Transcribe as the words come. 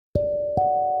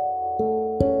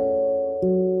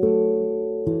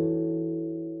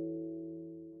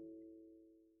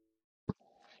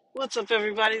What's up,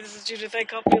 everybody? This is Judith. I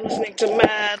hope you're listening to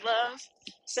Mad Love.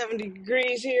 70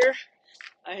 degrees here.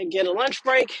 I get a lunch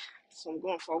break, so I'm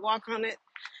going for a walk on it.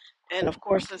 And of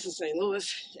course, this is St.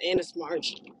 Louis, and it's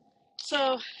March.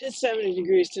 So it's 70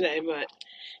 degrees today, but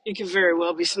it could very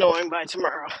well be snowing by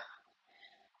tomorrow.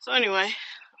 So, anyway,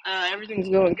 everything's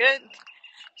going good.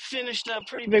 Finished a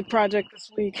pretty big project this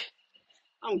week.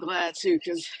 I'm glad too,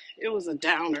 because it was a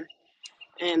downer.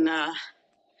 And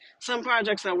some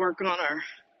projects I work on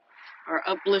are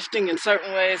uplifting in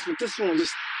certain ways, but this one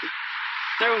just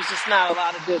there was just not a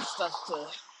lot of good stuff to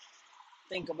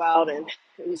think about, and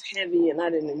it was heavy, and I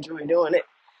didn't enjoy doing it.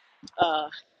 Uh,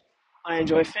 I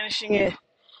enjoy finishing it,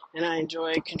 and I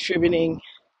enjoy contributing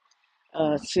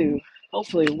to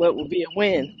hopefully what will be a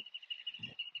win.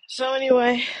 So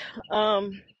anyway,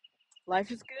 um,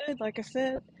 life is good. Like I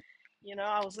said,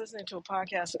 I was listening to a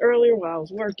podcast earlier while I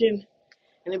was working,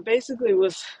 and it basically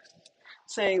was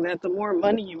saying that the more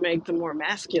money you make, the more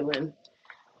masculine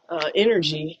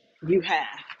energy you have.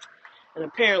 And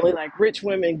apparently, like rich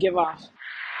women give off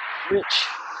rich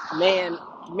man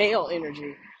male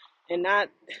energy, and not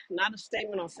a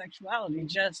statement on sexuality,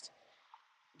 just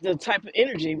the type of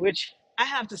energy, which I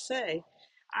have to say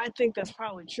I think that's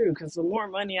probably true, because the more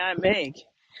money I make,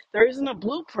 there isn't a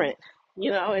blueprint.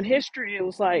 In history it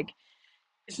was like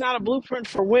it's not a blueprint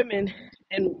for women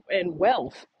and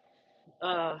wealth.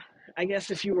 uh I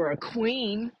guess if you were a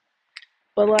queen,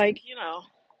 but like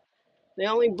the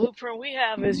only blueprint we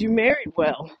have is you married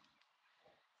well.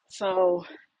 So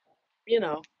you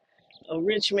know a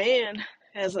rich man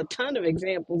has a ton of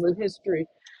examples in history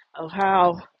of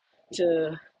how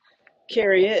to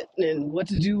carry it and what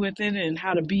to do with it and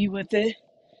how to be with it.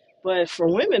 But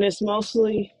for women, it's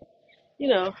mostly,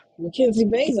 Mackenzie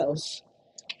Bezos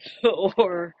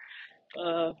or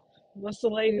what's the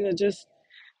lady that just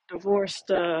divorced,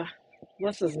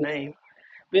 what's his name?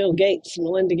 Bill Gates,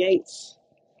 Melinda Gates.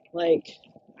 Like,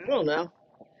 I don't know.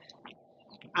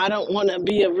 I don't want to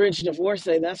be a rich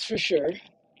divorcee, that's for sure.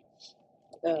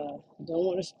 Don't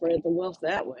want to spread the wealth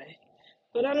that way.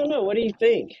 But I don't know. What do you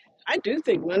think? I do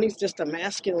think money's just a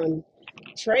masculine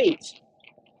trait,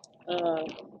 because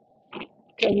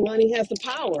money has the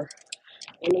power.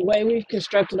 And the way we've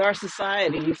constructed our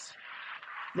societies,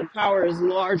 the power is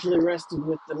largely rested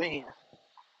with the man.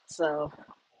 So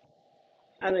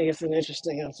I think it's an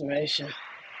interesting observation.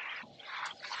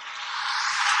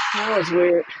 That was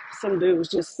weird. Some dude was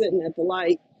just sitting at the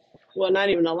light. Well, not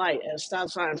even a light, at a stop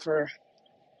sign for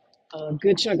a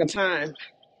good chunk of time.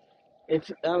 If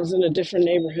I was in a different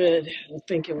neighborhood, I would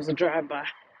think it was a drive-by.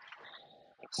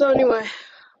 So anyway,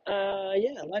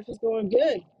 yeah, life is going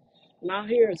good. I'm out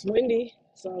here. It's windy,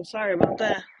 so I'm sorry about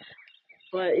that.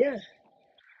 But yeah,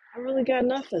 I really got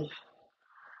nothing.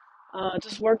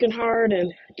 Just working hard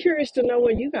and curious to know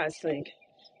what you guys think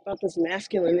about this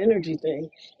masculine energy thing.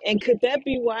 And could that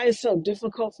be why it's so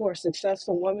difficult for a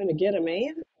successful woman to get a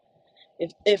man?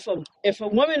 If a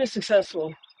woman is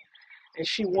successful and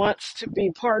she wants to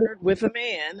be partnered with a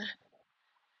man,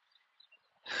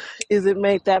 is it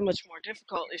made that much more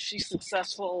difficult if she's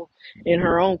successful in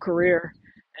her own career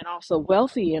and also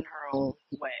wealthy in her own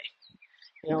way?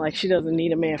 Like she doesn't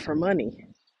need a man for money.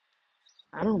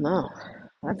 I don't know.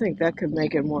 I think that could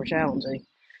make it more challenging,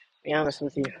 to be honest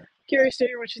with you. Curious to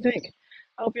hear what you think.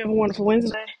 I hope you have a wonderful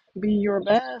Wednesday. Be your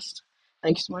best.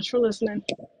 Thank you so much for listening.